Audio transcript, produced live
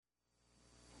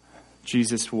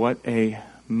Jesus, what a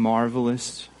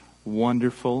marvelous,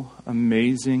 wonderful,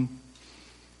 amazing,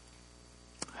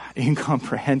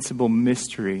 incomprehensible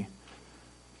mystery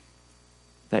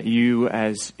that you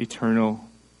as eternal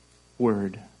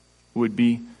Word would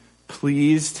be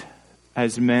pleased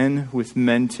as men with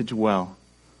men to dwell.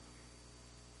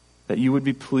 That you would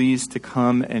be pleased to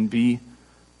come and be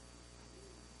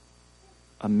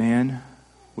a man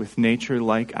with nature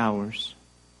like ours,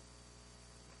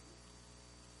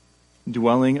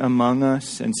 dwelling among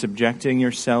us and subjecting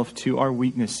yourself to our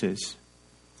weaknesses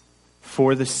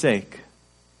for the sake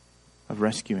of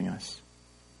rescuing us.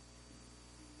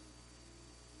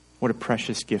 What a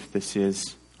precious gift this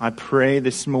is. I pray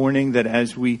this morning that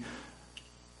as we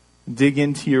dig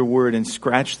into your word and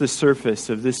scratch the surface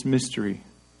of this mystery,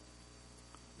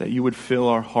 that you would fill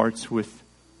our hearts with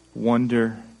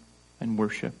wonder and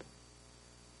worship.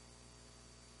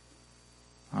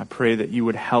 I pray that you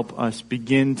would help us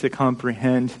begin to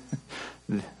comprehend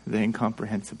the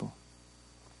incomprehensible.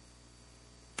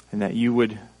 And that you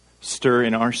would stir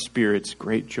in our spirits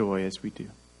great joy as we do.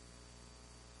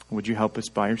 Would you help us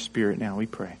by your Spirit now, we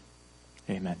pray.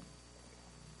 Amen.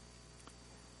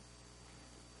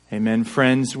 Amen.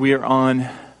 Friends, we are on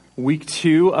week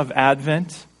 2 of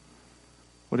Advent.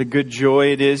 What a good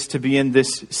joy it is to be in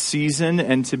this season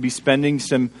and to be spending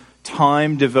some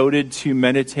time devoted to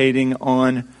meditating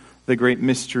on the great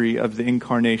mystery of the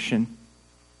Incarnation.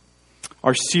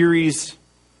 Our series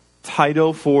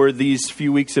title for these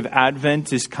few weeks of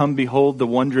Advent is Come Behold the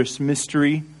Wondrous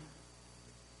Mystery.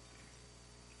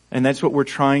 And that's what we're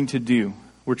trying to do.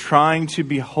 We're trying to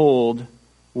behold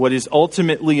what is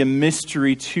ultimately a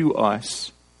mystery to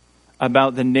us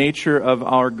about the nature of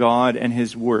our God and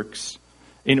His works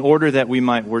in order that we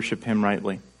might worship Him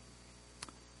rightly.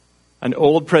 An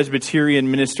old Presbyterian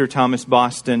minister, Thomas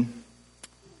Boston,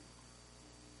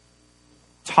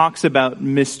 talks about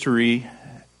mystery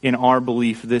in our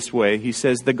belief this way. He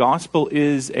says, the gospel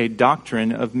is a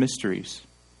doctrine of mysteries.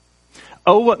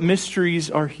 Oh, what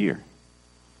mysteries are here.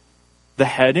 The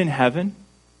head in heaven,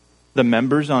 the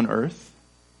members on earth,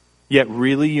 yet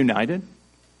really united.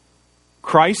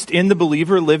 Christ in the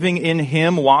believer, living in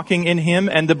Him, walking in Him,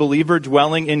 and the believer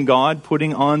dwelling in God,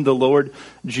 putting on the Lord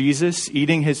Jesus,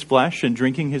 eating His flesh and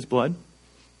drinking His blood.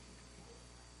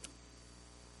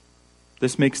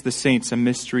 This makes the saints a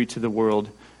mystery to the world,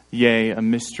 yea, a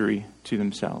mystery to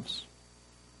themselves.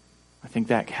 I think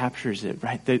that captures it,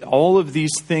 right? That all of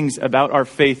these things about our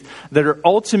faith that are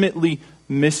ultimately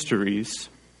mysteries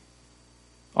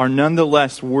are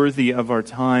nonetheless worthy of our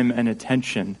time and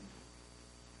attention.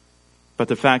 But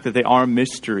the fact that they are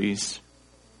mysteries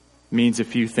means a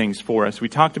few things for us. We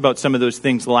talked about some of those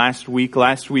things last week.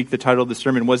 Last week, the title of the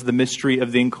sermon was The Mystery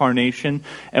of the Incarnation.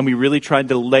 And we really tried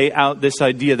to lay out this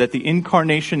idea that the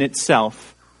Incarnation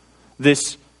itself,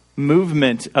 this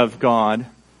movement of God,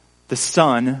 the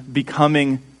Son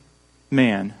becoming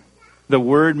man, the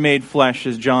Word made flesh,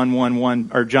 as John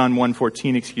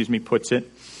 1:14, puts it,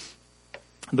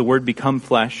 the Word become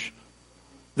flesh.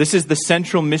 This is the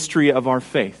central mystery of our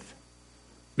faith.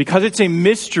 Because it's a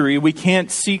mystery, we can't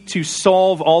seek to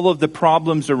solve all of the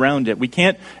problems around it. We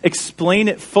can't explain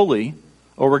it fully,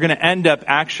 or we're going to end up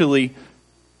actually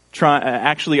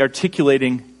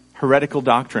articulating heretical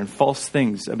doctrine, false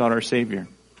things about our Savior.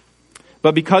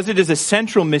 But because it is a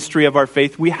central mystery of our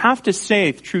faith, we have to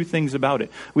say true things about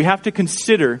it. We have to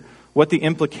consider what the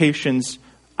implications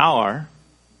are.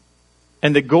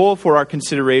 And the goal for our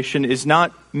consideration is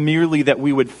not merely that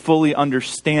we would fully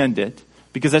understand it,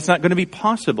 because that's not going to be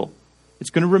possible. It's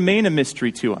going to remain a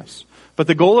mystery to us. But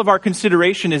the goal of our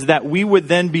consideration is that we would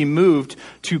then be moved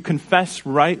to confess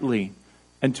rightly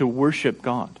and to worship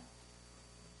God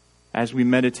as we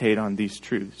meditate on these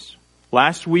truths.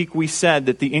 Last week we said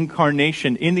that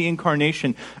in the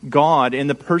incarnation, God, in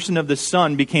the person of the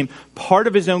Son, became part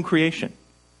of His own creation.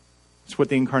 That's what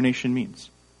the incarnation means.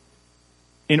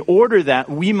 In order that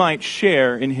we might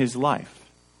share in His life.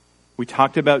 We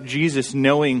talked about Jesus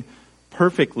knowing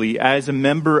perfectly as a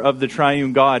member of the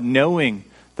triune God, knowing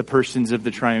the persons of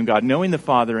the triune God, knowing the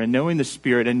Father and knowing the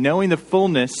Spirit and knowing the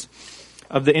fullness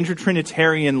of the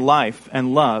intertrinitarian life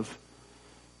and love,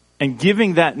 and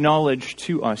giving that knowledge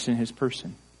to us in His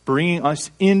person, bringing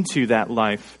us into that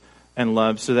life and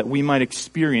love so that we might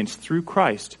experience through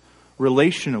Christ,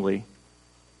 relationally,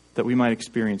 that we might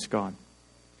experience God,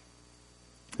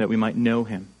 that we might know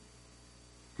Him.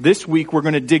 This week, we're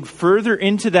going to dig further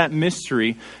into that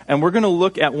mystery, and we're going to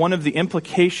look at one of the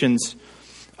implications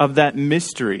of that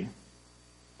mystery.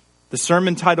 The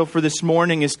sermon title for this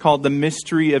morning is called The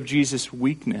Mystery of Jesus'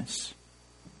 Weakness.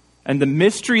 And the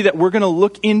mystery that we're going to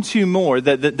look into more,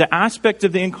 the aspect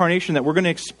of the incarnation that we're going to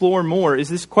explore more, is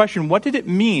this question: what did it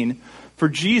mean for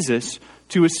Jesus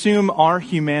to assume our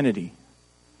humanity?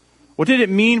 What did it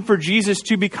mean for Jesus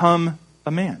to become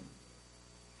a man?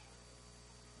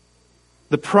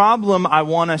 The problem I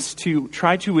want us to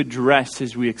try to address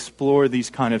as we explore these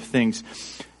kind of things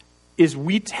is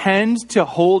we tend to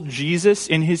hold Jesus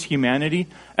in his humanity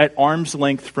at arm's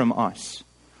length from us.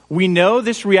 We know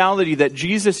this reality that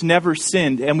Jesus never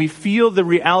sinned, and we feel the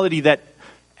reality that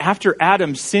after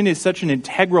Adam, sin is such an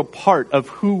integral part of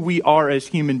who we are as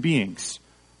human beings,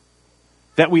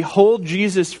 that we hold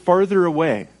Jesus farther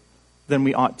away than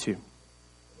we ought to.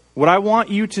 What I want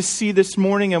you to see this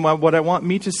morning, and what I want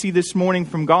me to see this morning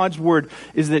from God's Word,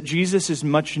 is that Jesus is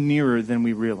much nearer than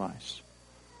we realize.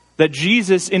 That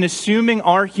Jesus, in assuming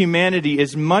our humanity,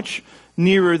 is much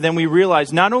nearer than we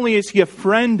realize. Not only is he a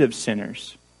friend of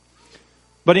sinners,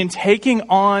 but in taking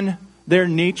on their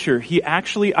nature, he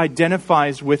actually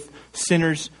identifies with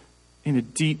sinners in a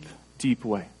deep, deep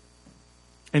way.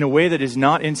 In a way that is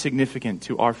not insignificant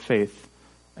to our faith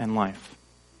and life.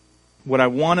 What I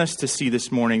want us to see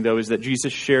this morning, though, is that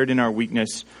Jesus shared in our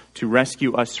weakness to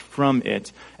rescue us from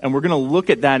it. And we're going to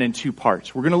look at that in two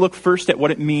parts. We're going to look first at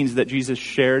what it means that Jesus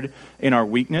shared in our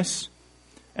weakness.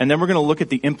 And then we're going to look at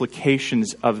the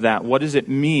implications of that. What does it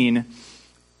mean,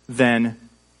 then,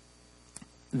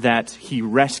 that he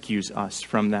rescues us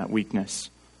from that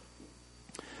weakness?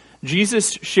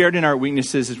 Jesus shared in our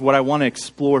weaknesses is what I want to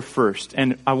explore first.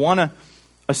 And I want to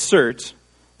assert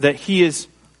that he is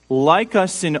like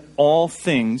us in all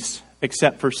things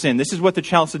except for sin. This is what the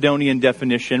Chalcedonian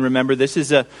definition, remember this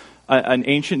is an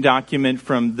ancient document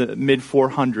from the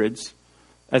mid-400s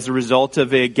as a result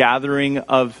of a gathering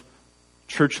of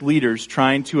church leaders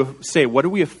trying to say, what do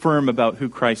we affirm about who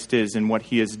Christ is and what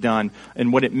he has done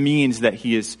and what it means that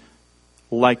he is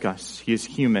like us, he is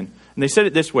human. And they said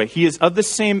it this way: he is of the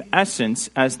same essence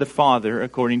as the Father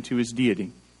according to his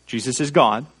deity. Jesus is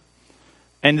God,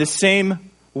 and the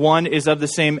same one is of the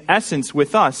same essence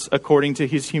with us according to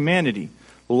his humanity,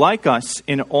 like us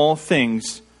in all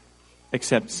things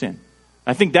except sin.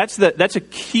 I think that's a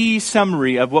key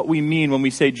summary of what we mean when we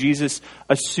say Jesus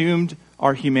assumed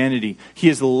our humanity. He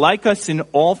is like us in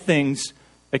all things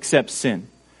except sin.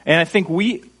 And I think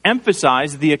we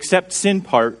emphasize the except sin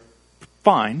part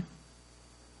fine,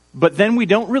 but then we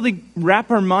don't really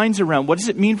wrap our minds around what does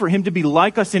it mean for him to be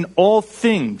like us in all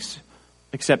things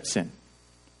except sin.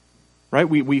 Right?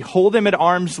 We hold him at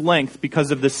arm's length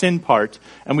because of the sin part,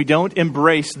 and we don't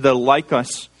embrace the like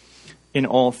us in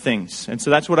all things. And so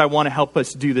that's what I want to help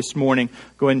us do this morning.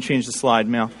 Go ahead and change the slide,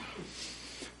 Mel.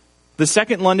 The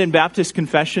Second London Baptist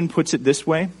Confession puts it this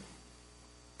way: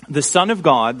 the Son of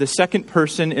God, the second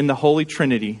person in the Holy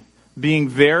Trinity, being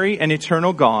very and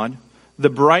eternal God, the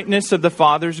brightness of the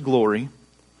Father's glory,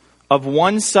 of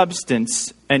one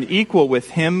substance and equal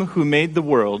with him who made the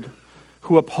world,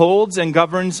 who upholds and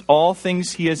governs all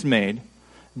things he has made,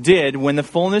 did, when the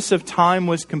fullness of time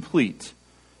was complete,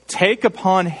 take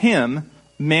upon him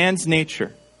man's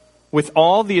nature, with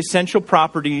all the essential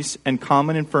properties and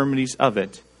common infirmities of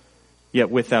it, yet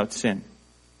without sin.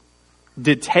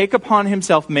 Did take upon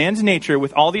himself man's nature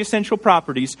with all the essential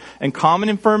properties and common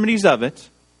infirmities of it,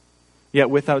 yet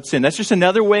without sin. That's just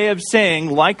another way of saying,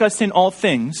 like us in all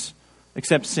things,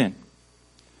 except sin.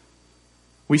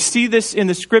 We see this in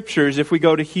the scriptures if we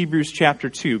go to Hebrews chapter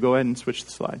 2. Go ahead and switch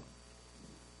the slide.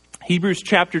 Hebrews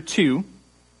chapter 2,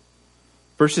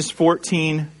 verses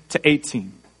 14 to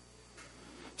 18.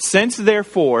 Since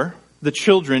therefore the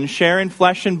children share in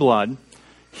flesh and blood,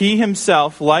 he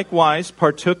himself likewise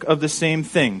partook of the same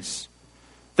things,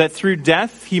 that through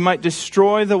death he might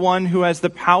destroy the one who has the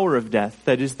power of death,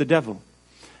 that is the devil,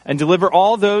 and deliver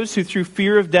all those who through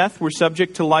fear of death were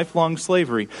subject to lifelong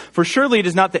slavery. For surely it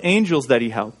is not the angels that he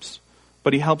helps,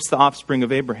 but he helps the offspring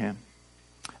of Abraham.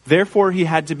 Therefore he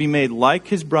had to be made like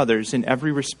his brothers in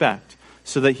every respect,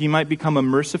 so that he might become a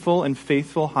merciful and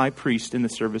faithful high priest in the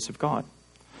service of God,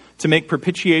 to make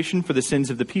propitiation for the sins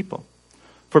of the people.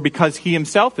 For because he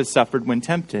himself has suffered when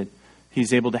tempted, he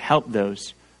is able to help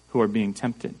those who are being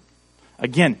tempted.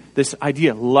 Again, this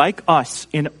idea, like us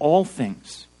in all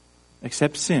things,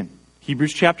 except sin.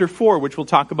 Hebrews chapter 4, which we'll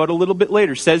talk about a little bit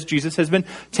later, says Jesus has been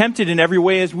tempted in every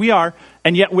way as we are,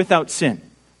 and yet without sin.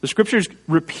 The scriptures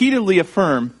repeatedly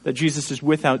affirm that Jesus is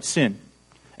without sin.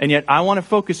 And yet I want to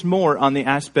focus more on the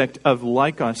aspect of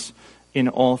like us in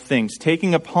all things,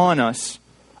 taking upon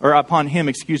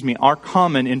him, our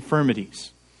common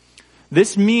infirmities.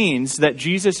 This means that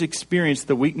Jesus experienced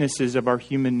the weaknesses of our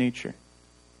human nature.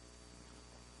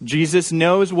 Jesus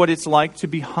knows what it's like to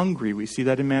be hungry. We see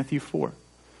that in Matthew 4.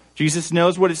 Jesus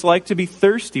knows what it's like to be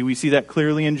thirsty. We see that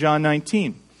clearly in John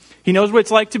 19. He knows what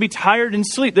it's like to be tired and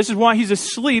sleep. This is why he's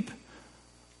asleep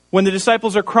when the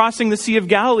disciples are crossing the Sea of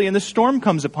Galilee and the storm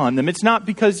comes upon them. It's not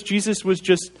because Jesus was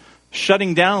just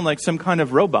shutting down like some kind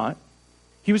of robot.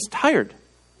 He was tired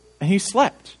and he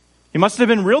slept. He must have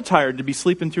been real tired to be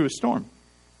sleeping through a storm.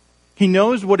 He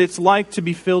knows what it's like to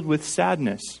be filled with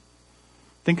sadness.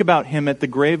 Think about him at the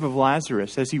grave of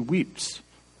Lazarus as he weeps.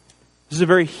 This is a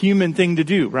very human thing to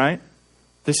do, right?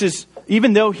 This is,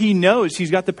 even though he knows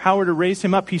he's got the power to raise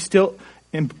him up, he still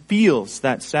feels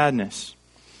that sadness.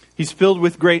 He's filled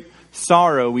with great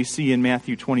sorrow, we see in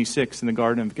Matthew 26 in the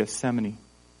Garden of Gethsemane.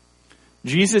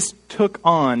 Jesus took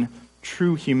on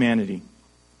true humanity.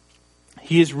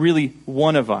 He is really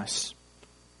one of us.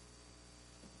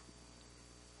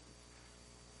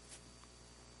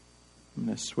 I'm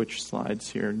going to switch slides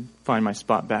here and find my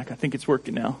spot back. I think it's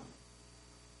working now.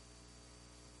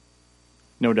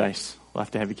 No dice. We'll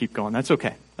have to have you keep going. That's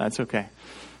okay. That's okay.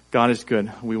 God is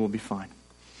good. We will be fine.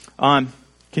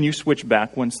 Can you switch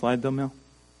back one slide though, Mel?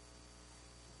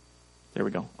 There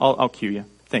we go. I'll cue you.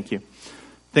 Thank you.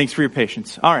 Thanks for your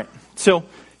patience. All right. So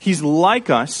he's like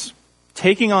us,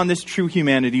 taking on this true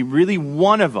humanity, really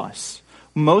one of us.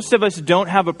 Most of us don't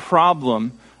have a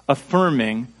problem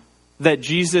affirming that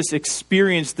Jesus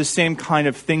experienced the same kind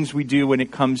of things we do when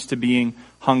it comes to being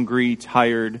hungry,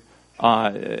 tired,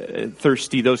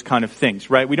 thirsty, those kind of things,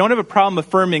 right? We don't have a problem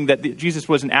affirming that Jesus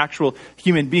was an actual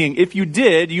human being. If you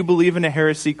did, you believe in a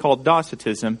heresy called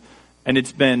Docetism, and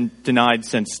it's been denied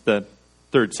since the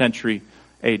 3rd century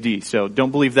AD. So don't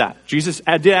believe that. Jesus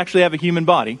did actually have a human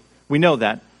body. We know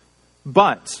that.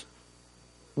 But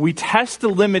we test the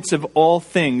limits of all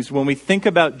things when we think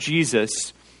about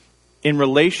Jesus in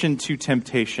relation to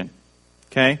temptation.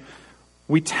 Okay?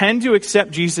 We tend to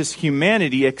accept Jesus'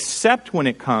 humanity except when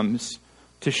it comes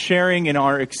to sharing in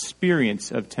our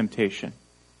experience of temptation.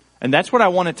 And that's what I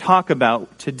want to talk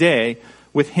about today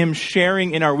with him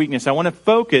sharing in our weakness. I want to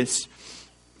focus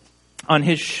on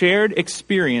his shared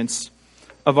experience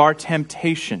of our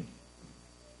temptation.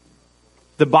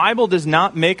 The Bible does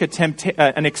not make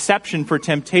an exception for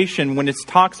temptation when it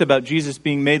talks about Jesus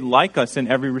being made like us in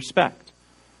every respect.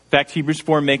 In fact, Hebrews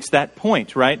 4 makes that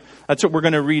point, right? That's what we're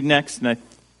going to read next, and I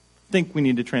think we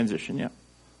need to transition. Yeah.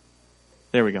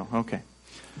 There we go. Okay.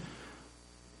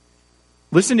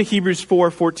 Listen to Hebrews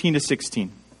 4:14-16.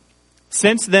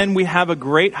 Since then we have a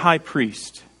great high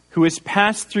priest who has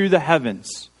passed through the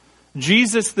heavens,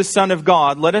 Jesus the Son of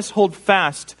God. Let us hold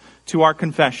fast to our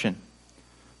confession.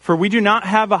 For we do not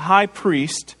have a high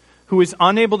priest who is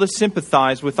unable to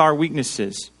sympathize with our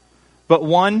weaknesses, but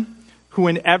one who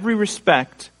in every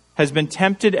respect has been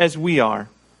tempted as we are,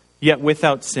 yet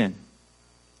without sin.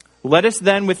 Let us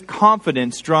then with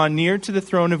confidence draw near to the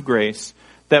throne of grace,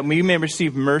 that we may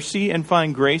receive mercy and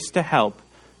find grace to help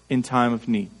in time of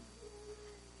need.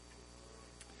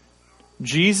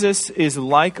 Jesus is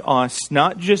like us,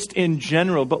 not just in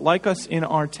general, but like us in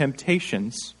our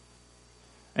temptations.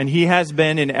 And he has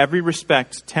been in every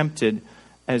respect tempted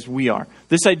as we are.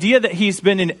 This idea that he's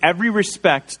been in every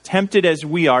respect tempted as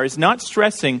we are is not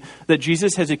stressing that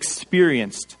Jesus has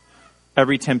experienced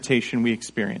every temptation we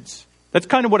experience. That's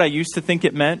kind of what I used to think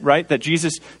it meant, right? That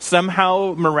Jesus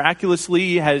somehow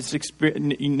miraculously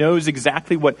knows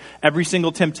exactly what every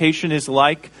single temptation is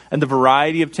like and the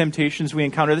variety of temptations we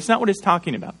encounter. That's not what it's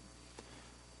talking about.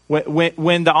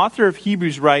 When the author of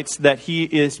Hebrews writes that he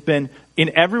has been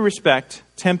in every respect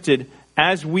tempted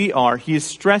as we are, he is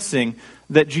stressing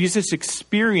that Jesus'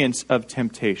 experience of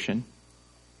temptation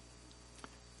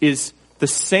is the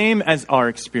same as our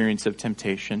experience of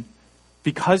temptation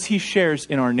because he shares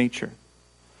in our nature.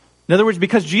 In other words,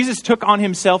 because Jesus took on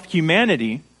himself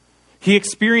humanity, he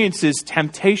experiences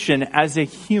temptation as a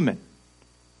human.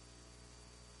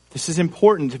 This is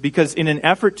important because in an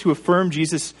effort to affirm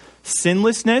Jesus'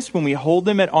 sinlessness, when we hold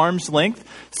him at arm's length,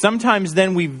 sometimes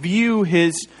then we view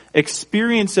his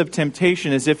experience of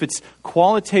temptation as if it's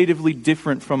qualitatively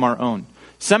different from our own.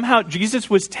 Somehow Jesus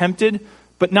was tempted,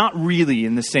 but not really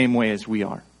in the same way as we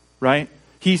are, right?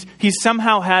 He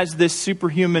somehow has this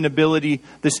superhuman ability,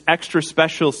 this extra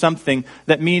special something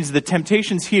that means the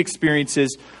temptations he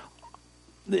experiences,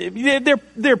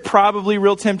 they're probably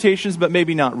real temptations, but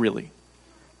maybe not really.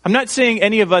 I'm not saying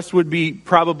any of us would be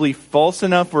probably false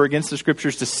enough or against the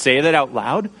scriptures to say that out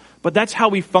loud, but that's how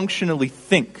we functionally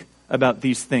think about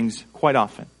these things quite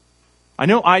often. I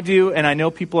know I do, and I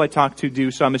know people I talk to do,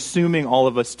 so I'm assuming all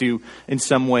of us do in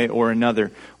some way or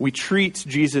another. We treat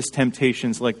Jesus'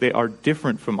 temptations like they are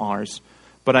different from ours,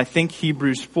 but I think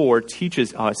Hebrews 4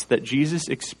 teaches us that Jesus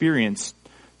experienced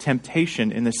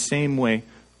temptation in the same way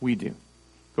we do.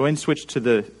 Go Go ahead and switch to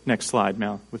the next slide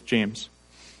now with James.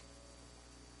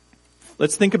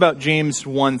 Let's think about James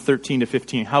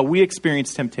 1:13-15, how we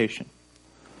experience temptation.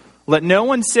 Let no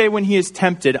one say when he is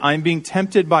tempted, I'm being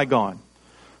tempted by God.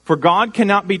 For God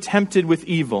cannot be tempted with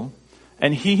evil,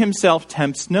 and he himself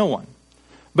tempts no one.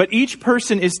 But each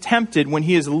person is tempted when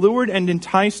he is lured and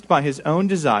enticed by his own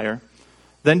desire.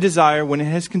 Then desire, when it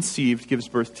has conceived, gives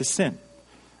birth to sin.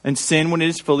 And sin, when it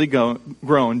is fully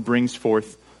grown, brings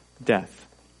forth death.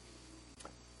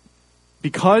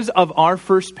 Because of our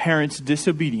first parents'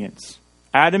 disobedience,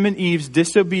 Adam and Eve's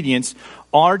disobedience,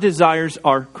 our desires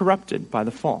are corrupted by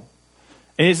the fall.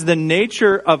 And it is the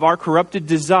nature of our corrupted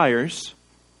desires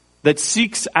that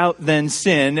seeks out then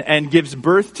sin and gives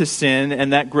birth to sin,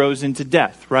 and that grows into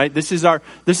death, right? This is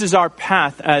our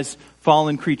path as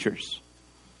fallen creatures.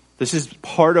 This is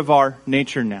part of our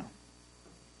nature now.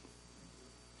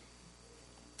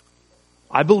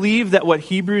 I believe that what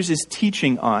Hebrews is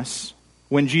teaching us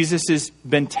when Jesus has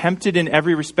been tempted in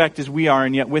every respect as we are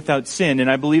and yet without sin,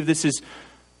 and I believe this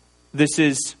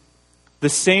is the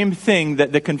same thing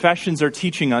that the confessions are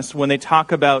teaching us when they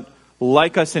talk about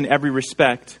like us in every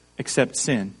respect except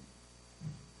sin.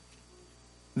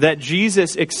 That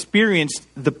Jesus experienced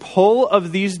the pull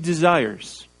of these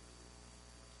desires,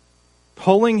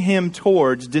 pulling him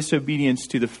towards disobedience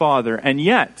to the Father. And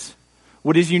yet,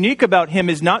 what is unique about him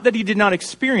is not that he did not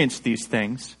experience these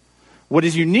things. What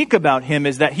is unique about him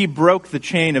is that he broke the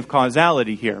chain of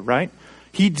causality here, right?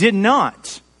 He did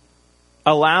not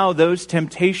allow those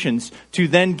temptations to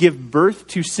then give birth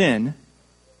to sin,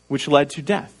 which led to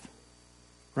death,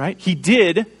 right? He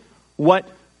did what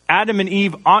Adam and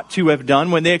Eve ought to have done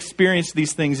when they experienced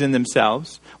these things in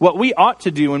themselves. What we ought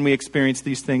to do when we experience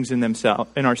these things in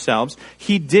ourselves,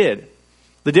 he did.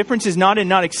 The difference is not in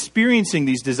not experiencing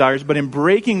these desires, but in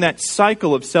breaking that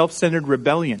cycle of self-centered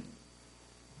rebellion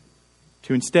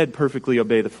to instead perfectly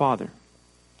obey the Father.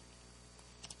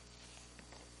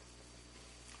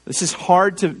 This is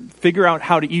hard to figure out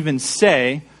how to even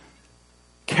say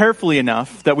carefully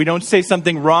enough that we don't say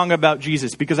something wrong about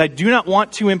Jesus, because I do not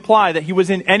want to imply that he was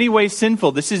in any way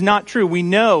sinful. This is not true. We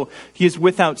know he is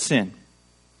without sin.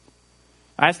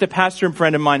 I asked a pastor and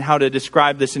friend of mine how to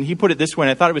describe this, and he put it this way,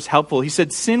 and I thought it was helpful. He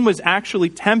said sin was actually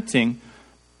tempting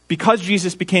because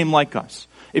Jesus became like us.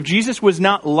 If Jesus was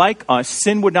not like us,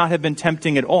 sin would not have been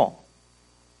tempting at all.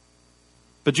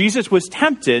 But Jesus was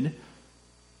tempted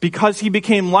because he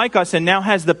became like us and now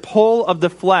has the pull of the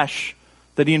flesh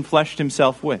that he enfleshed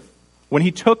himself with. When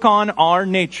he took on our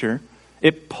nature,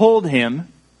 it pulled him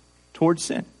towards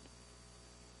sin.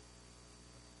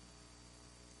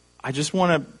 I just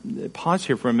want to pause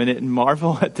here for a minute and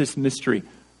marvel at this mystery.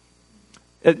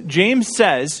 James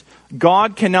says,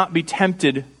 God cannot be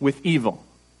tempted with evil.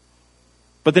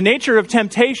 But the nature of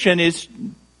temptation is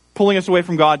pulling us away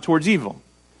from God towards evil.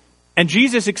 And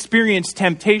Jesus experienced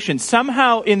temptation.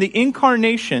 Somehow in the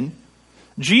incarnation,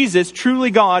 Jesus,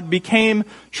 truly God, became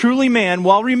truly man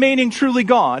while remaining truly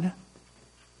God,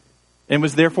 and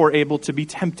was therefore able to be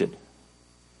tempted.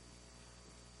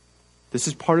 This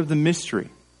is part of the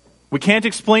mystery. We can't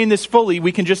explain this fully.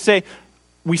 We can just say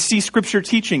we see Scripture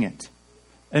teaching it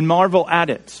and marvel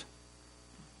at it.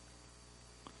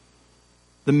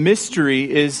 The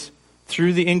mystery is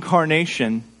through the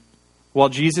incarnation, while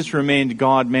Jesus remained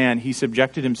God-man, he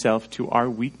subjected himself to our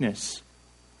weakness,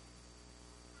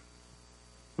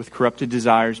 with corrupted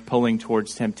desires pulling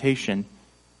towards temptation.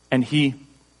 And he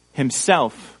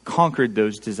himself conquered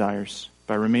those desires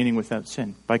by remaining without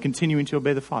sin, by continuing to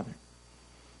obey the Father.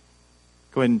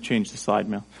 Go ahead and change the slide,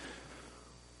 Mel.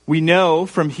 We know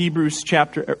from Hebrews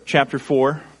chapter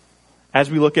 4, as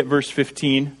we look at verse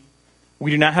 15, we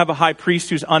do not have a high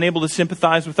priest who's unable to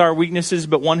sympathize with our weaknesses,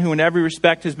 but one who in every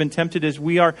respect has been tempted as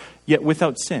we are, yet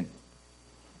without sin.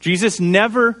 Jesus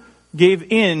never gave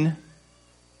in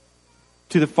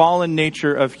to the fallen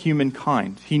nature of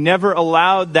humankind. He never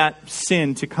allowed that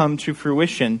sin to come to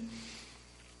fruition.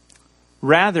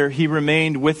 Rather, he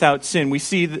remained without sin. We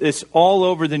see this all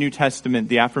over the New Testament,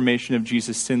 the affirmation of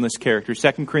Jesus' sinless character.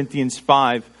 2 Corinthians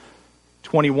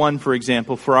 5:21, for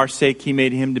example, for our sake he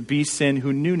made him to be sin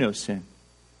who knew no sin,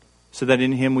 so that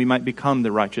in him we might become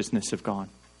the righteousness of God.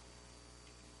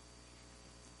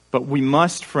 But we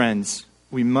must, friends,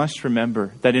 we must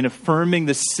remember that in affirming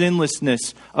the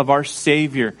sinlessness of our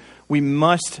Savior, we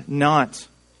must not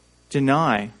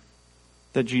deny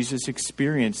that Jesus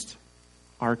experienced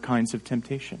our kinds of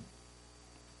temptation,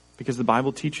 because the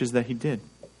Bible teaches that he did.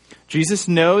 Jesus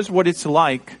knows what it's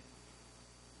like,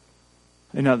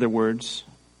 in other words,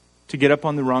 to get up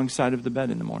on the wrong side of the bed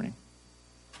in the morning.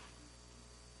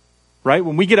 Right?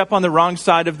 When we get up on the wrong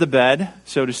side of the bed,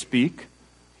 so to speak,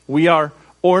 we are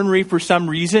ornery for some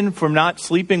reason, from not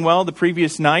sleeping well the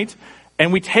previous night,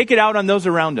 and we take it out on those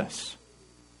around us.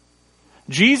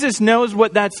 Jesus knows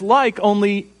what that's like,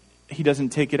 only he doesn't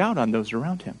take it out on those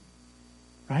around him.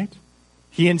 Right?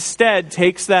 He instead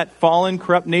takes that fallen,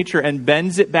 corrupt nature and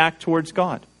bends it back towards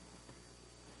God.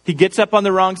 He gets up on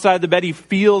the wrong side of the bed. He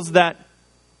feels that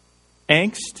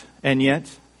angst, and yet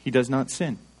he does not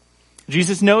sin.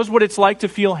 Jesus knows what it's like to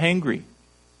feel hangry.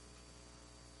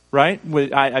 Right?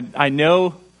 I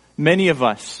know many of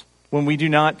us, when we do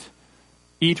not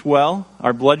eat well,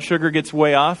 our blood sugar gets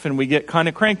way off and we get kind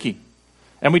of cranky.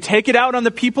 And we take it out on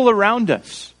the people around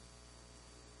us.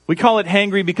 We call it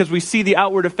hangry because we see the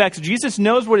outward effects. Jesus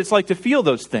knows what it's like to feel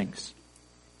those things.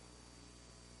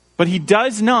 But he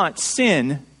does not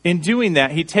sin in doing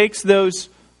that. He takes those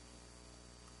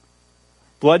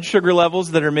blood sugar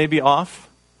levels that are maybe off,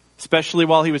 especially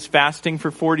while he was fasting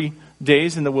for 40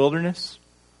 days in the wilderness,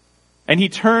 and he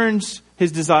turns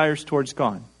his desires towards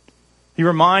God. He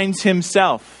reminds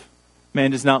himself,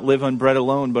 man does not live on bread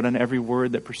alone, but on every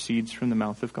word that proceeds from the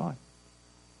mouth of God.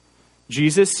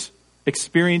 Jesus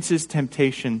experiences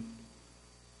temptation,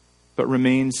 but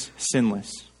remains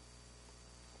sinless.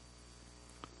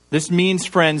 This means,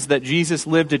 friends, that Jesus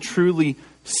lived a truly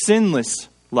sinless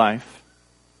life,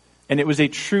 and it was a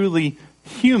truly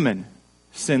human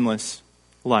sinless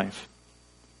life.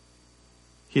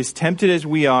 He is tempted as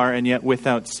we are, and yet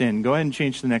without sin. Go ahead and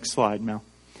change the next slide, Mel.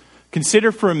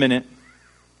 Consider for a minute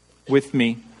with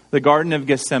me the Garden of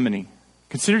Gethsemane.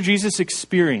 Consider Jesus'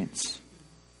 experience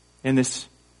in this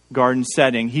garden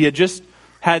setting. He had just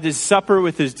had his supper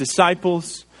with his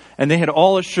disciples, and they had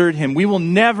all assured him, we will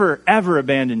never, ever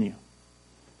abandon you.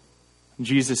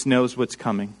 Jesus knows what's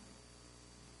coming.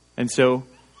 And so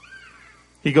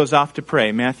he goes off to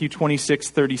pray. Matthew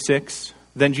 26:36.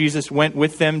 Then Jesus went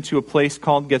with them to a place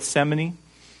called Gethsemane,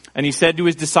 and he said to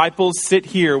his disciples, sit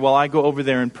here while I go over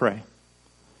there and pray.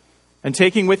 And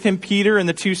taking with him Peter and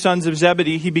the two sons of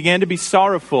Zebedee, he began to be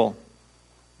sorrowful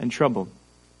and troubled.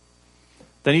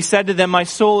 Then he said to them, my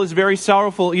soul is very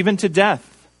sorrowful, even to death.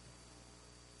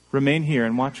 Remain here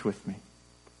and watch with me.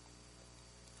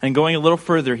 And going a little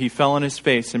further, he fell on his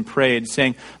face and prayed,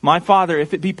 saying, my Father,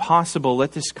 if it be possible,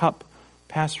 let this cup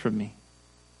pass from me.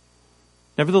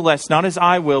 Nevertheless, not as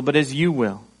I will, but as you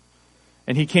will.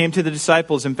 And he came to the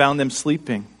disciples and found them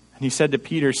sleeping. And he said to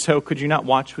Peter, so could you not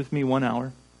watch with me 1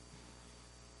 hour?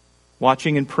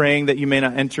 Watching and praying that you may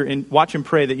not enter in, watch and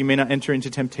pray that you may not enter into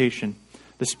temptation.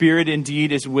 The spirit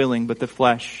indeed is willing, but the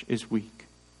flesh is weak.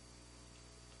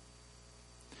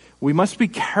 We must be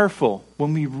careful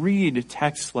when we read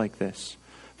texts like this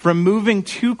from moving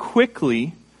too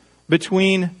quickly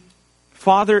between,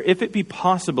 Father, if it be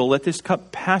possible, let this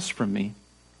cup pass from me,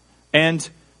 and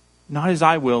not as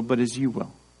I will, but as you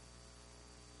will.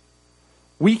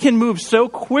 We can move so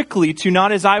quickly to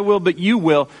not as I will, but you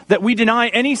will, that we deny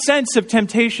any sense of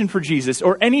temptation for Jesus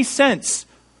or any sense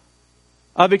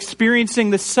of experiencing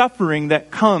the suffering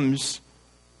that comes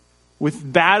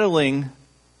with battling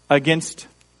against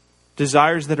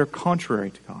desires that are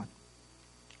contrary to God.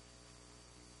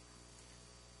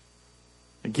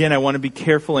 Again, I want to be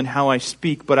careful in how I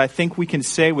speak, but I think we can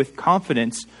say with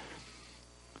confidence,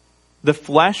 the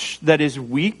flesh that is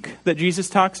weak that Jesus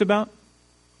talks about,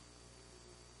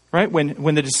 right?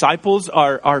 When the disciples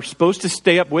are supposed to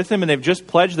stay up with him and they've just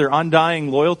pledged their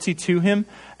undying loyalty to him,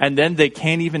 and then they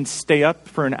can't even stay up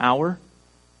for an hour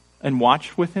and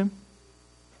watch with him.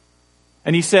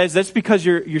 And he says, that's because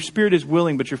your spirit is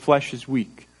willing, but your flesh is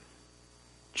weak.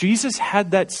 Jesus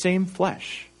had that same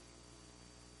flesh.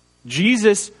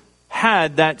 Jesus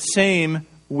had that same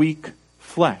weak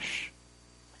flesh.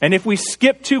 And if we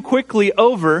skip too quickly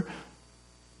over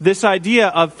this idea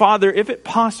of, Father, if it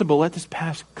possible, let this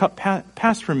cup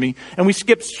pass from me, and we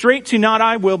skip straight to not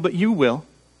I will, but you will,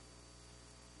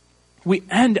 we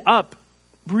end up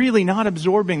really not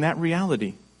absorbing that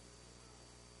reality.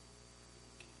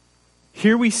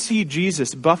 Here we see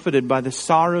Jesus buffeted by the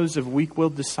sorrows of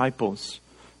weak-willed disciples,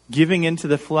 giving into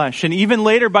the flesh, and even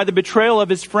later by the betrayal of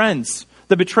his friends.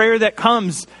 The betrayer that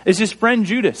comes is his friend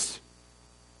Judas.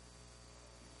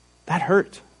 That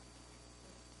hurt.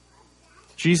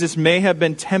 Jesus may have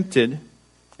been tempted,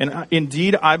 and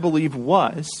indeed I believe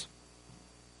was,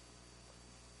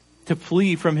 to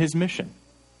flee from his mission.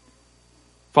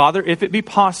 Father, if it be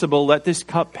possible, let this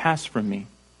cup pass from me.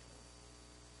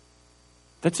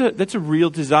 That's a real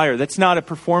desire. That's not a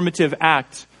performative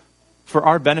act for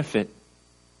our benefit.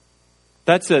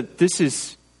 This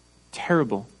is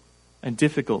terrible and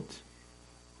difficult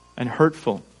and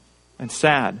hurtful and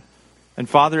sad. And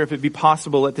Father, if it be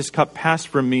possible, let this cup pass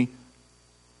from me.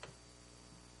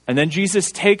 And then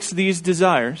Jesus takes these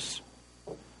desires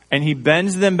And he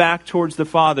bends them back towards the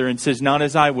Father and says, not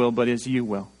as I will, but as you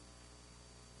will.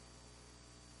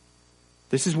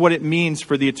 This is what it means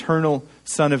for the eternal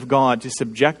Son of God to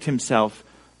subject himself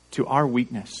to our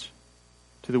weakness,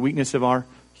 to the weakness of our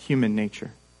human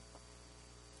nature.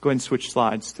 Go ahead and switch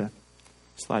slides to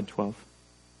slide 12.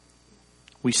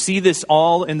 We see this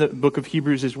all in the book of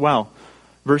Hebrews as well.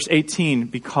 Verse 18,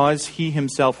 because he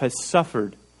himself has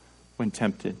suffered when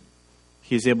tempted,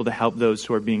 he is able to help those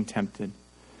who are being tempted.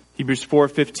 Hebrews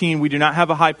 4:15, we do not have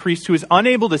a high priest who is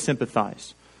unable to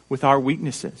sympathize with our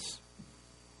weaknesses,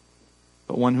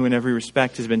 but one who in every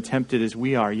respect has been tempted as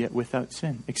we are, yet without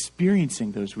sin,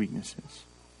 experiencing those weaknesses.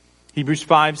 Hebrews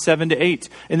 5:7-8,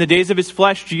 in the days of his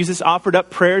flesh, Jesus offered up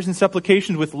prayers and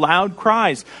supplications with loud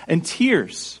cries and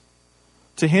tears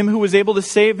to him who was able to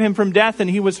save him from death, and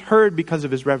he was heard because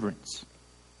of his reverence.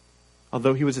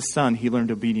 Although he was a son, he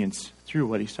learned obedience through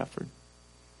what he suffered.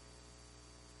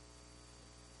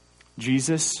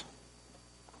 Jesus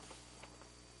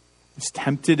is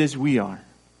tempted as we are,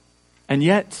 and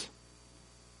yet,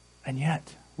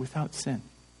 without sin.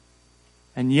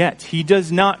 And yet, he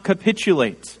does not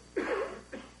capitulate,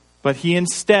 but he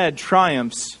instead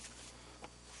triumphs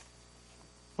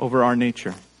over our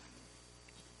nature.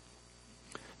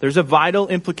 There's a vital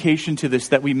implication to this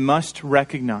that we must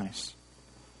recognize.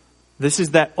 This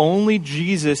is that only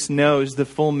Jesus knows the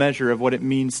full measure of what it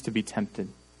means to be tempted.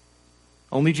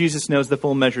 Only Jesus knows the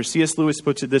full measure. C.S. Lewis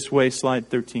puts it this way, slide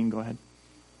 13, go ahead.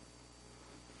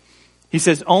 He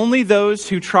says, only those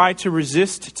who try to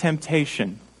resist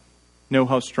temptation know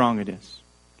how strong it is.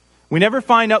 We never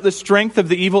find out the strength of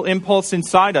the evil impulse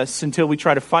inside us until we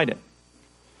try to fight it.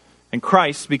 And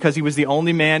Christ, because he was the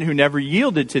only man who never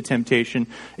yielded to temptation,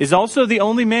 is also the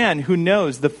only man who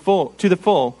knows to the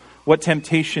full what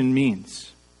temptation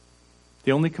means.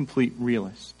 The only complete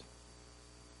realist.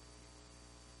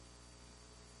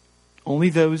 Only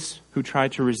those who try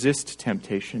to resist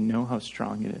temptation know how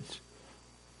strong it is.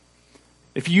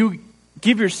 If you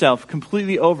give yourself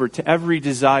completely over to every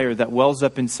desire that wells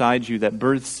up inside you that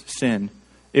births sin,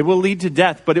 it will lead to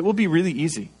death, but it will be really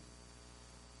easy.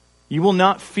 You will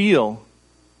not feel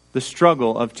the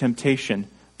struggle of temptation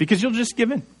because you'll just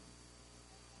give in.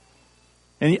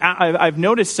 And I've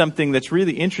noticed something that's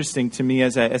really interesting to me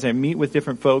as I meet with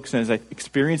different folks and as I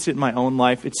experience it in my own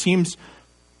life. It seems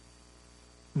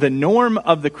the norm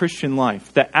of the Christian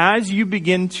life that as you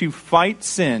begin to fight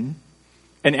sin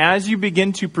and as you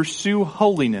begin to pursue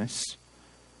holiness,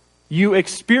 you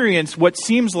experience what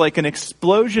seems like an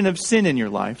explosion of sin in your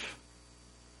life.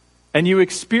 And you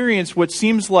experience what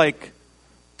seems like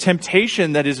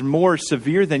temptation that is more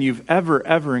severe than you've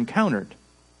ever encountered.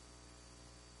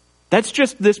 That's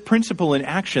just this principle in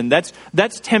action.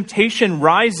 That's temptation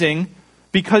rising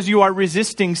because you are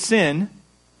resisting sin.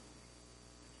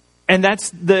 And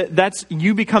that's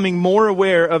you becoming more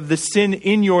aware of the sin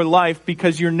in your life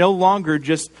because you're no longer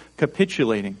just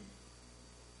capitulating.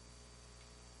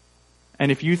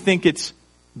 And if you think it's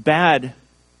bad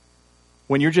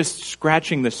when you're just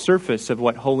scratching the surface of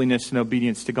what holiness and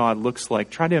obedience to God looks like,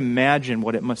 try to imagine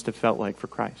what it must have felt like for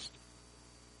Christ.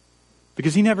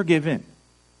 Because he never gave in.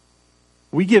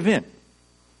 We give in.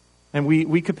 And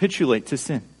we capitulate to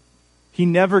sin. He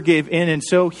never gave in, and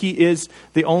so he is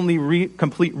the only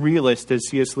complete realist, as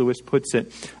C.S. Lewis puts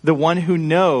it. The one who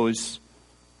knows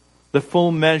the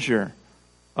full measure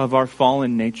of our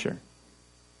fallen nature.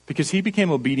 Because he became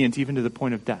obedient even to the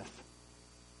point of death.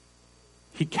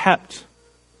 He kept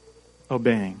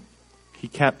obeying. He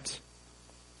kept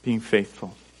being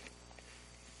faithful.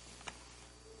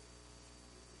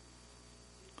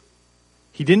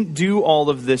 He didn't do all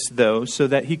of this, though, so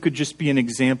that he could just be an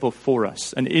example for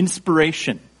us, an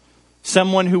inspiration,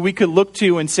 someone who we could look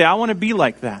to and say, I want to be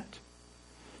like that.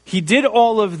 He did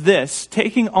all of this,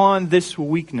 taking on this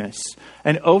weakness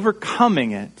and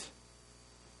overcoming it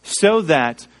so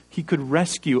that he could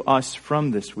rescue us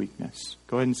from this weakness.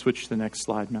 Go ahead and switch to the next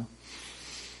slide now.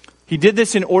 He did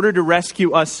this in order to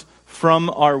rescue us from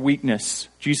our weakness.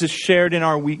 Jesus shared in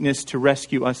our weakness to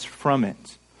rescue us from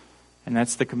it. And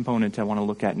that's the component I want to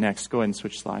look at next. Go ahead and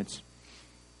switch slides.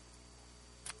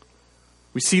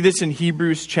 We see this in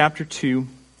Hebrews chapter 2,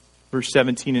 verse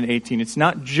 17 and 18. It's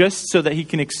not just so that he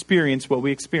can experience what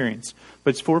we experience,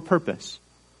 but it's for a purpose.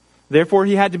 Therefore,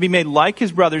 he had to be made like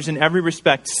his brothers in every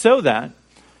respect so that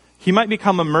he might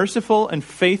become a merciful and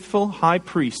faithful high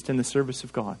priest in the service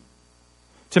of God,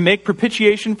 to make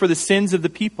propitiation for the sins of the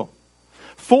people.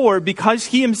 For because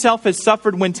he himself has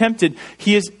suffered when tempted,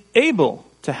 he is able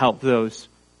to help those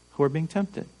who are being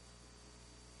tempted.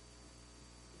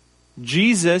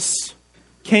 Jesus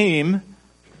came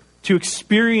to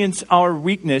experience our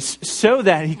weakness so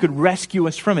that he could rescue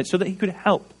us from it, so that he could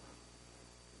help.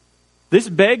 This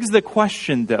begs the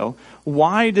question, though,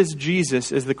 why does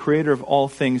Jesus, as the creator of all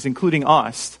things, including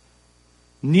us,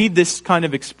 need this kind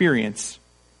of experience,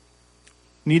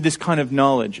 need this kind of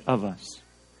knowledge of us?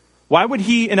 Why would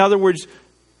he, in other words,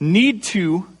 need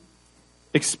to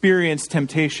experience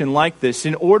temptation like this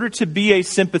in order to be a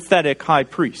sympathetic high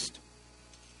priest?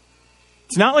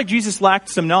 It's not like Jesus lacked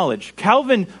some knowledge.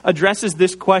 Calvin addresses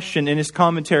this question in his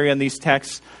commentary on these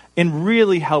texts in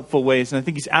really helpful ways, and I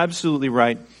think he's absolutely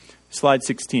right. Slide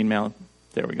 16, Mal.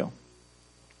 There we go.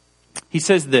 He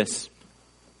says this: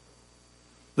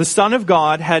 the Son of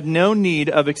God had no need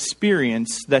of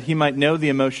experience that he might know the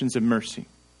emotions of mercy.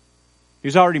 He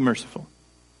was already merciful.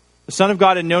 The Son of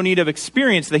God had no need of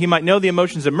experience that he might know the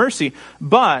emotions of mercy,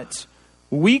 but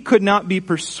we could not be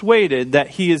persuaded that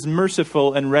he is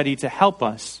merciful and ready to help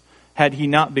us had he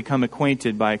not become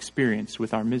acquainted by experience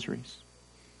with our miseries.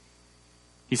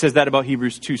 He says that about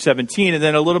Hebrews 2:17, and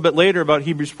then a little bit later about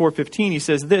Hebrews 4:15, he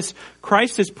says this: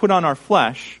 Christ has put on our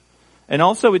flesh and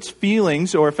also its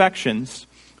feelings or affections,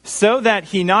 so that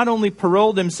he not only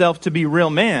paroled himself to be real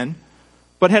man,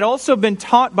 but had also been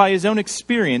taught by his own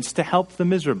experience to help the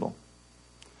miserable.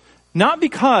 Not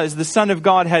because the Son of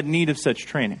God had need of such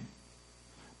training,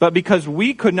 but because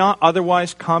we could not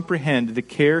otherwise comprehend the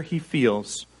care he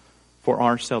feels for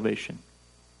our salvation.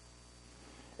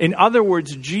 In other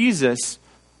words, Jesus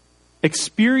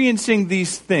experiencing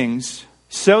these things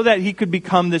so that he could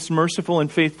become this merciful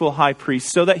and faithful high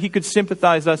priest, so that he could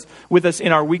sympathize with us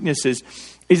in our weaknesses,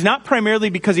 is not primarily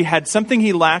because he had something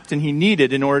he lacked and he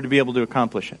needed in order to be able to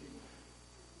accomplish it.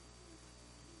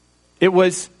 It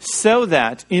was so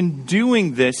that in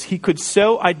doing this, he could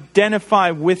so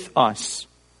identify with us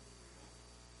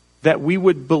that we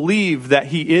would believe that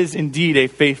he is indeed a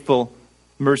faithful,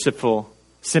 merciful,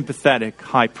 sympathetic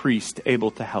high priest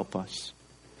able to help us.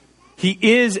 He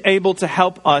is able to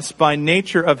help us by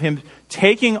nature of him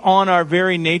taking on our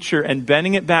very nature and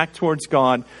bending it back towards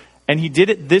God. And he did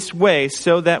it this way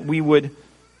so that we would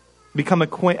become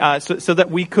so that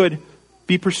we could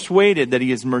be persuaded that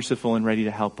he is merciful and ready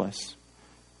to help us.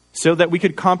 So that we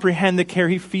could comprehend the care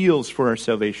he feels for our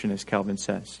salvation, as Calvin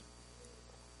says.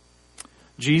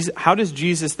 How does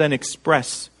Jesus then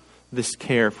express this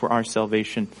care for our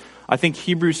salvation? I think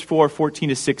Hebrews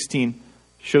 4:14-16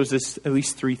 shows us at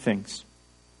least three things.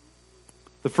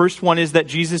 The first one is that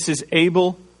Jesus is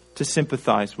able to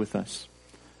sympathize with us.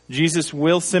 Jesus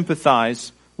will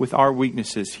sympathize with our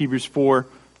weaknesses. Hebrews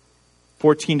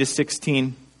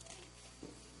 4:14-16.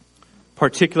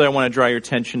 Particularly, I want to draw your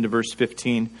attention to verse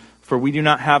 15. For we do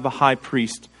not have a high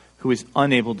priest who is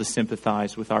unable to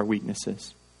sympathize with our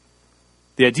weaknesses.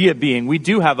 The idea being, we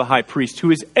do have a high priest who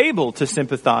is able to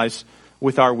sympathize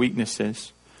with our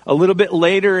weaknesses. A little bit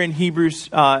later in Hebrews,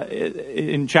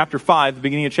 in chapter 5, the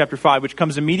beginning of chapter 5, which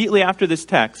comes immediately after this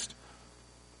text,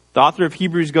 the author of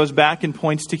Hebrews goes back and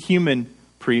points to human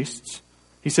priests.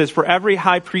 He says, for every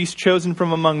high priest chosen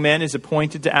from among men is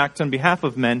appointed to act on behalf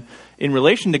of men in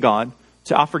relation to God,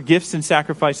 to offer gifts and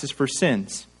sacrifices for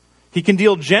sins. He can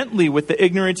deal gently with the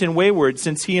ignorant and wayward,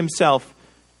 since he himself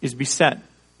is beset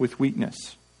with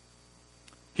weakness.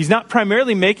 He's not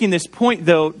primarily making this point,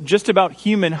 though, just about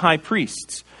human high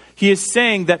priests. He is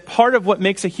saying that part of what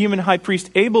makes a human high priest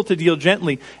able to deal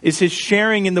gently is his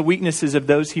sharing in the weaknesses of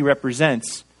those he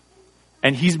represents.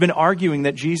 And he's been arguing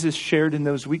that Jesus shared in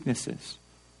those weaknesses.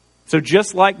 So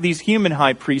just like these human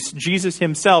high priests, Jesus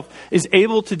himself is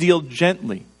able to deal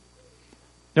gently.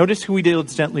 Notice who he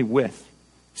deals gently with.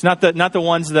 It's not the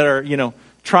ones that are,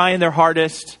 trying their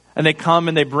hardest, and they come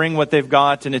and they bring what they've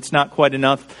got and it's not quite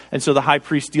enough. And so the high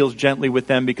priest deals gently with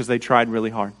them because they tried really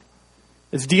hard.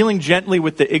 It's dealing gently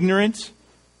with the ignorant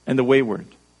and the wayward.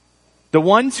 The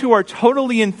ones who are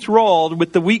totally enthralled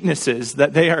with the weaknesses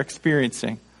that they are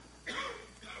experiencing.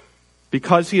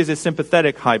 Because he is a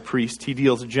sympathetic high priest, he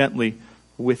deals gently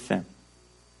with them.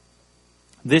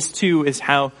 This too is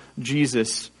how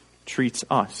Jesus treats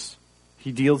us.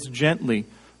 He deals gently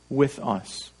with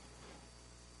us.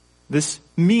 This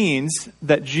means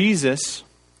that Jesus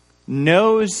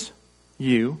knows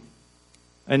you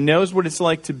and knows what it's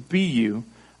like to be you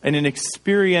in an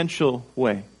experiential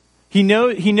way. He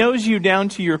knows you down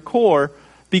to your core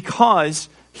because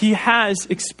he has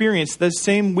experienced those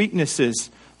same weaknesses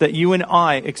that you and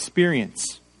I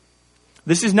experience.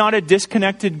 This is not a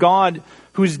disconnected God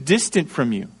who's distant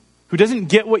from you, who doesn't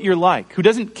get what you're like, who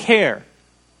doesn't care.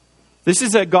 This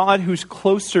is a God who's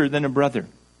closer than a brother.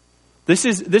 This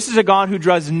is a God who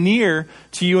draws near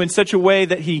to you in such a way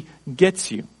that he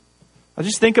gets you. I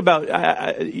just think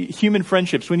about human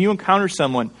friendships. When you encounter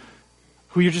someone,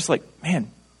 who you're just like,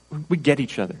 man, we get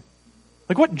each other.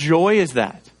 Like, what joy is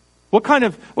that? What kind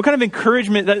of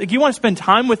encouragement that, like, you want to spend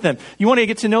time with them. You want to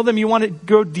get to know them. You want to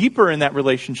go deeper in that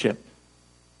relationship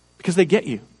because they get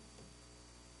you.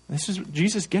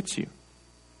 Jesus gets you.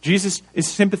 Jesus is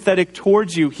sympathetic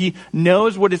towards you. He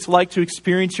knows what it's like to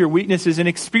experience your weaknesses and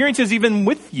experiences even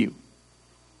with you.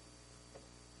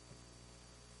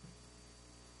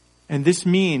 And this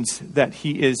means that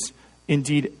he is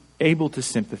indeed able to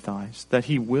sympathize, that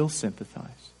he will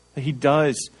sympathize, that he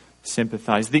does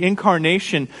sympathize. The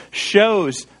incarnation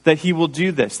shows that he will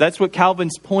do this. That's what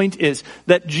Calvin's point is,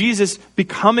 that Jesus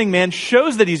becoming man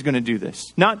shows that he's going to do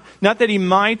this. Not that he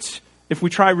might, if we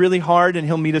try really hard and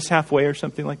he'll meet us halfway or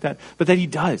something like that, but that he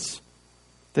does,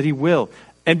 that he will.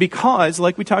 And because,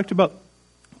 like we talked about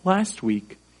last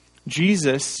week,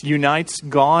 Jesus unites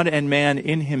God and man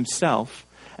in himself,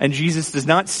 and Jesus does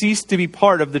not cease to be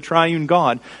part of the triune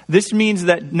God. This means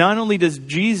that not only does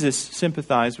Jesus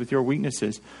sympathize with your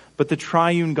weaknesses, but the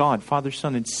triune God, Father,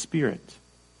 Son, and Spirit,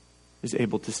 is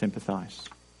able to sympathize.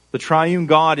 The triune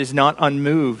God is not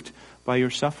unmoved by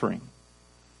your suffering.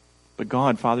 But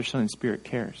God, Father, Son, and Spirit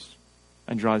cares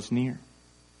and draws near.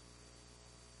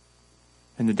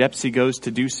 And the depths he goes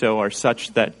to do so are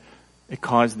such that it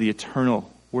caused the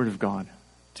eternal Word of God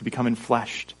to become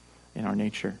enfleshed in our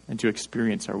nature and to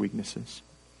experience our weaknesses.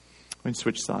 We can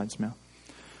switch sides now.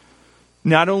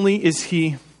 Not only is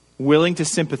he willing to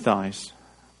sympathize,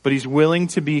 but he's willing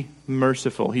to be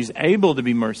merciful. He's able to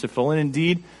be merciful, and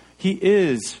indeed, he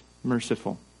is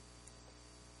merciful.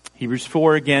 Hebrews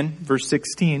 4 again, verse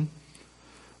 16.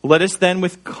 Let us then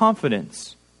with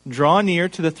confidence draw near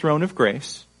to the throne of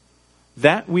grace,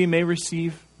 that we may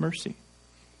receive mercy.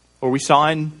 Or we saw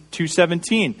in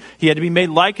 2:17, he had to be made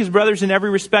like his brothers in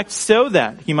every respect so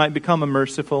that he might become a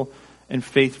merciful and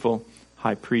faithful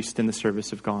high priest in the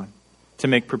service of God, to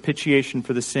make propitiation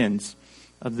for the sins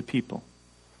of the people.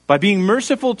 By being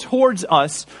merciful towards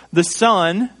us, the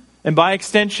Son, and by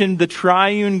extension the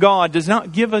triune God, does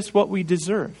not give us what we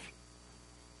deserve.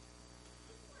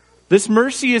 This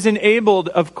mercy is enabled,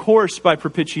 of course, by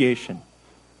propitiation.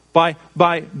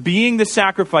 By being the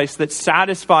sacrifice that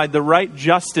satisfied the right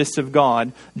justice of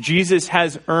God, Jesus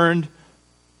has earned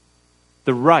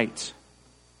the right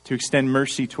to extend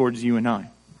mercy towards you and I.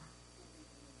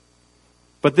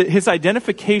 But his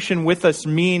identification with us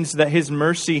means that his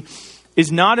mercy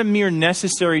is not a mere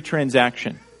necessary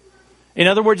transaction. In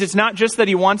other words, it's not just that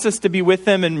he wants us to be with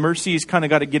him and mercy's kind of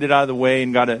got to get it out of the way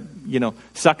and got to,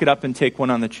 suck it up and take one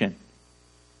on the chin.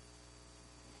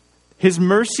 His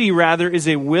mercy, rather, is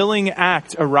a willing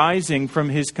act arising from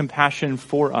his compassion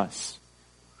for us.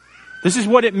 This is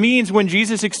what it means when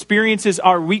Jesus experiences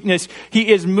our weakness.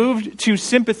 He is moved to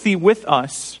sympathy with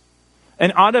us.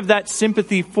 And out of that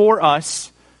sympathy for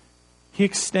us, he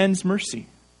extends mercy.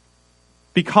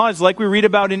 Because, like we read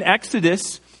about in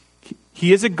Exodus,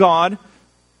 he is a God,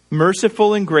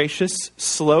 merciful and gracious,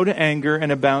 slow to anger,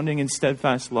 and abounding in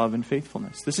steadfast love and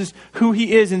faithfulness. This is who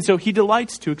he is, and so he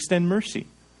delights to extend mercy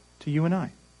to you and I.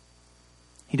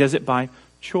 He does it by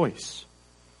choice.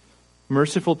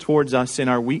 Merciful towards us in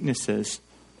our weaknesses.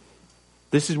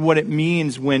 This is what it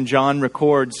means when John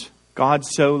records, God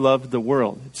so loved the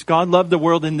world. It's God loved the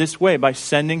world in this way, by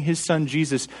sending his Son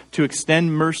Jesus to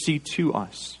extend mercy to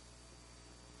us.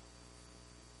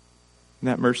 And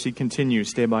that mercy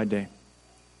continues day by day.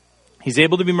 He's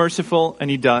able to be merciful,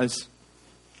 and he does.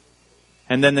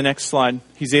 And then the next slide,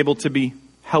 he's able to be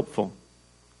helpful.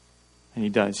 And he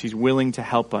does. He's willing to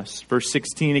help us. Verse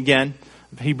 16 again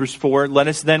of Hebrews 4. Let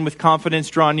us then with confidence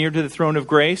draw near to the throne of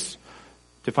grace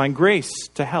to find grace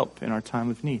to help in our time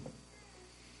of need.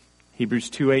 Hebrews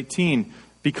 2:18.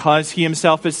 Because he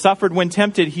himself has suffered when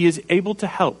tempted, he is able to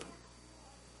help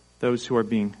those who are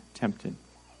being tempted.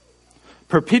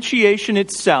 Propitiation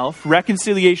itself,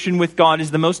 reconciliation with God,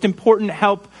 is the most important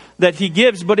help that he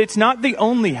gives, but it's not the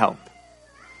only help.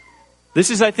 This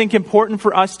is, I think, important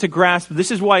for us to grasp.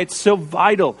 This is why it's so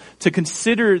vital to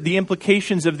consider the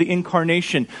implications of the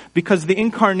incarnation, because the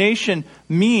incarnation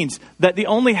means that the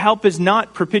only help is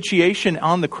not propitiation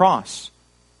on the cross,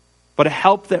 but a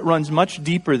help that runs much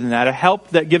deeper than that, a help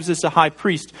that gives us a high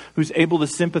priest who's able to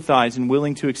sympathize and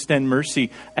willing to extend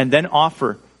mercy and then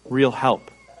offer real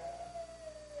help.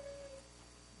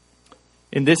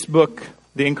 In this book,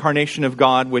 The Incarnation of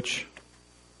God, which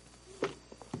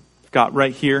I've got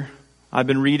right here, I've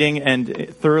been reading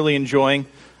and thoroughly enjoying.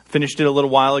 Finished it a little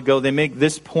while ago. They make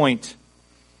this point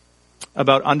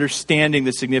about understanding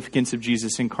the significance of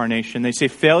Jesus' incarnation. They say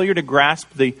failure to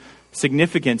grasp the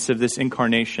significance of this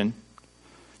incarnation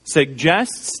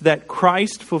suggests that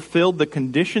Christ fulfilled the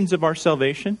conditions of our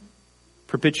salvation,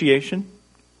 propitiation,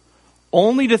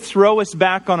 only to throw us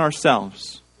back on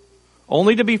ourselves,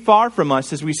 only to be far from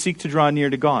us as we seek to draw near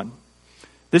to God.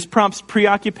 This prompts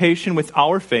preoccupation with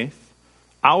our faith,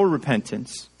 our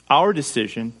repentance, our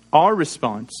decision, our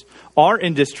response, our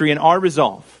industry, and our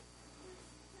resolve.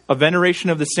 A veneration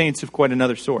of the saints of quite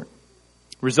another sort,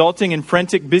 resulting in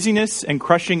frantic busyness and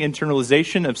crushing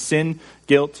internalization of sin,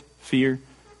 guilt, fear,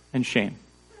 and shame.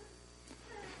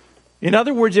 In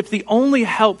other words, if the only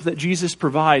help that Jesus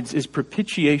provides is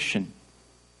propitiation,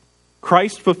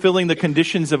 Christ fulfilling the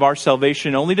conditions of our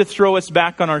salvation only to throw us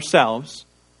back on ourselves,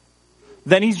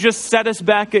 then he's just set us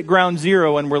back at ground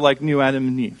zero and we're like new Adam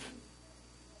and Eve.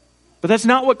 But that's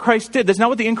not what Christ did. That's not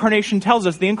what the incarnation tells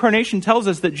us. The incarnation tells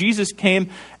us that Jesus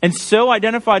came and so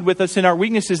identified with us in our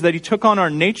weaknesses that he took on our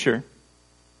nature.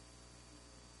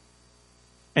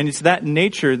 And it's that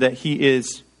nature that he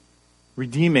is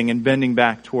redeeming and bending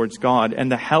back towards God.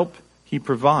 And the help he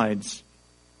provides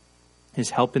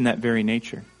is help in that very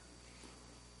nature.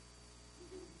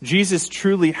 Jesus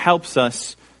truly helps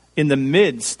us in the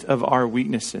midst of our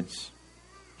weaknesses.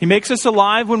 He makes us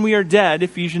alive when we are dead,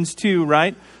 Ephesians 2,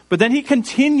 right? But then he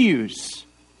continues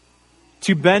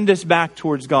to bend us back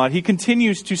towards God. He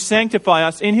continues to sanctify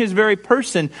us in his very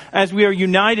person as we are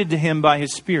united to him by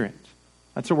his Spirit.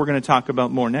 That's what we're going to talk about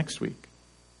more next week.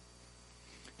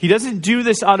 He doesn't do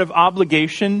this out of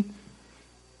obligation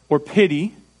or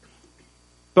pity,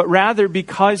 but rather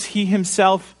because he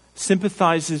himself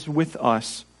sympathizes with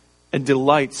us and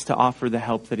delights to offer the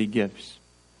help that he gives.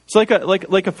 It's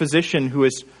like a physician who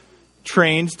is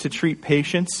trained to treat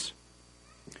patients.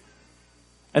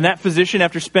 And that physician,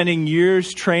 after spending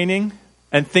years training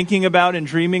and thinking about and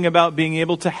dreaming about being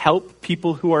able to help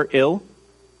people who are ill,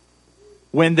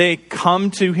 when they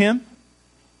come to him,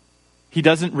 he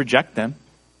doesn't reject them.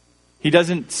 He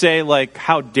doesn't say, like,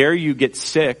 how dare you get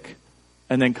sick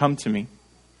and then come to me.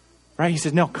 Right? He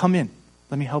says, no, come in.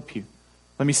 Let me help you.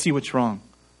 Let me see what's wrong.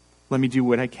 Let me do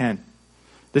what I can.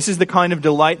 This is the kind of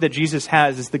delight that Jesus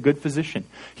has as the good physician.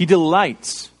 He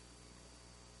delights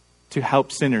to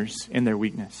help sinners in their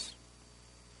weakness.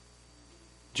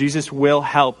 Jesus will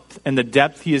help, and the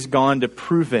depth he has gone to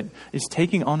prove it is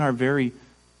taking on our very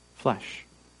flesh.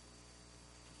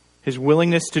 His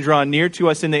willingness to draw near to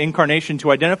us in the incarnation,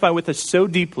 to identify with us so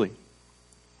deeply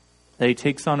that he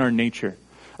takes on our nature,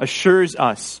 assures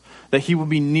us that he will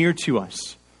be near to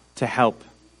us to help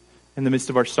in the midst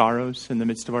of our sorrows, in the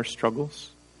midst of our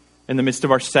struggles, in the midst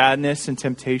of our sadness and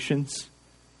temptations.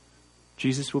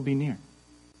 Jesus will be near.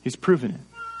 He's proven it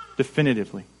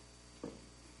definitively.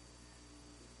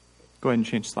 Go ahead and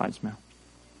change slides, Mel.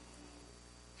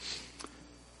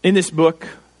 In this book,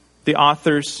 the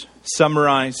authors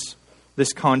summarize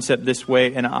this concept this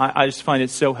way, and I just find it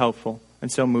so helpful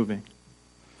and so moving.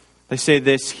 They say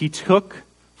this: he took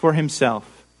for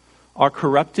himself our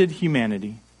corrupted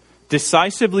humanity,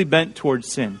 decisively bent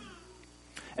towards sin,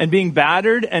 and being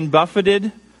battered and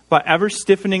buffeted by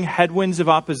ever-stiffening headwinds of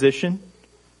opposition,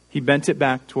 he bent it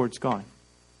back towards God.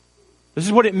 This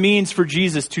is what it means for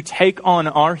Jesus to take on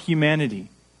our humanity,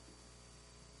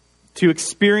 to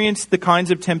experience the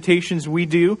kinds of temptations we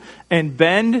do and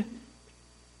bend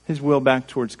his will back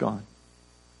towards God.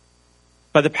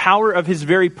 By the power of his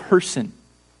very person,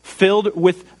 filled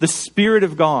with the Spirit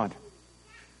of God,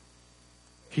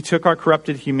 he took our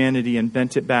corrupted humanity and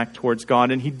bent it back towards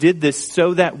God. And he did this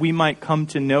so that we might come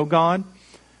to know God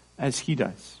as he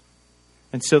does.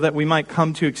 And so that we might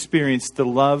come to experience the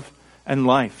love and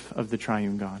life of the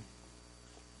triune God.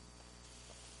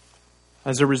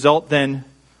 As a result, then,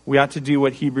 we ought to do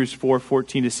what Hebrews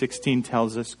 4:14-16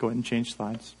 tells us. Go ahead and change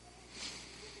slides.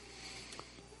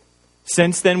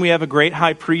 Since then we have a great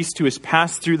high priest who has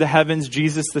passed through the heavens,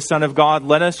 Jesus, the Son of God,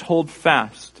 let us hold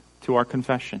fast to our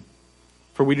confession.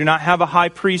 For we do not have a high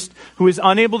priest who is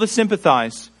unable to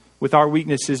sympathize with our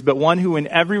weaknesses, but one who in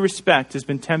every respect has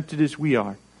been tempted as we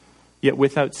are, yet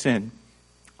without sin.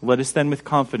 Let us then with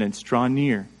confidence draw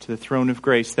near to the throne of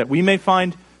grace, that we may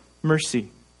find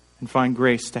mercy and find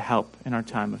grace to help in our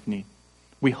time of need.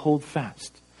 We hold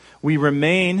fast. We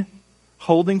remain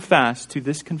holding fast to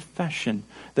this confession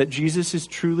that Jesus is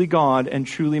truly God and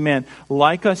truly man,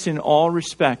 like us in all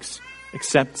respects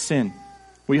except sin.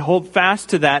 We hold fast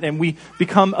to that, and we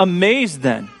become amazed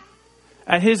then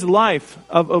at his life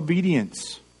of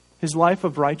obedience, his life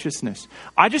of righteousness.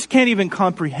 I just can't even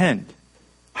comprehend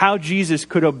how Jesus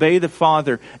could obey the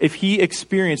Father if he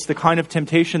experienced the kind of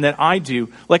temptation that I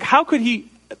do. Like, how could he?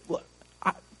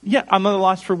 I'm at a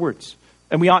loss for words.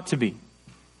 And we ought to be.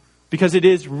 Because it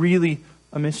is really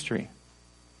a mystery.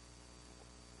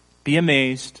 Be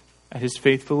amazed at his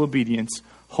faithful obedience.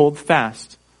 Hold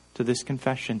fast to this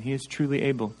confession. He is truly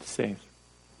able to save.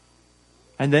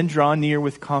 And then draw near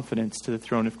with confidence to the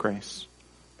throne of grace.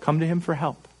 Come to him for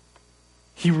help.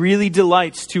 He really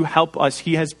delights to help us.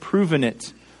 He has proven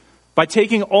it. By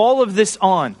taking all of this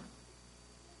on,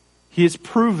 he has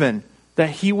proven that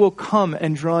he will come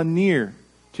and draw near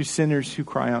to sinners who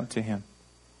cry out to him.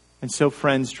 And so,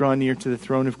 friends, draw near to the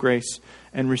throne of grace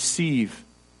and receive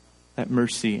that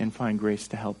mercy and find grace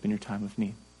to help in your time of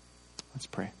need. Let's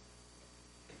pray.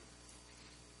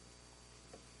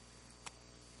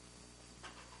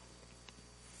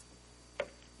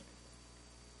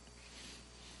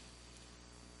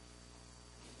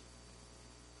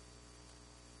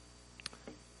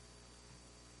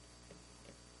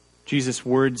 Jesus'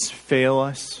 words fail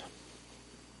us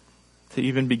to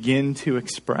even begin to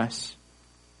express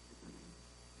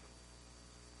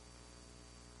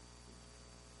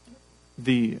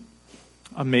the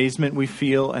amazement we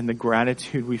feel and the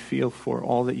gratitude we feel for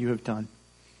all that you have done.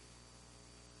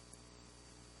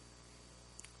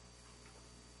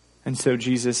 And so,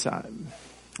 Jesus,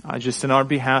 I just in our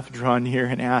behalf draw near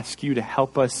and ask you to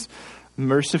help us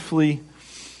mercifully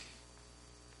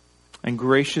and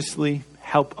graciously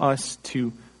help us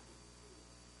to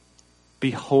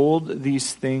behold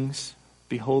these things,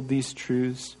 behold these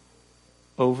truths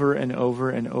over and over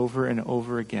and over and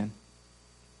over again.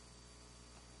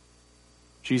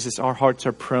 Jesus, our hearts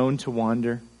are prone to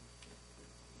wander,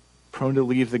 prone to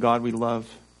leave the God we love.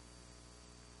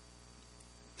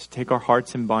 So take our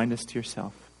hearts and bind us to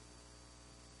yourself.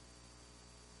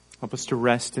 Help us to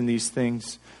rest in these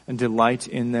things and delight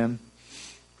in them.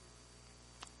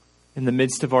 In the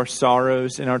midst of our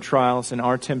sorrows and our trials and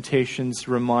our temptations,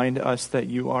 remind us that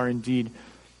you are indeed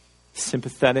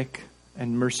sympathetic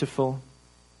and merciful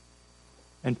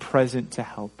and present to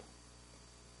help.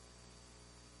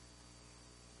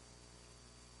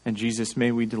 And Jesus,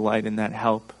 may we delight in that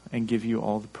help and give you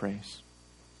all the praise.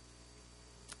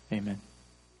 Amen.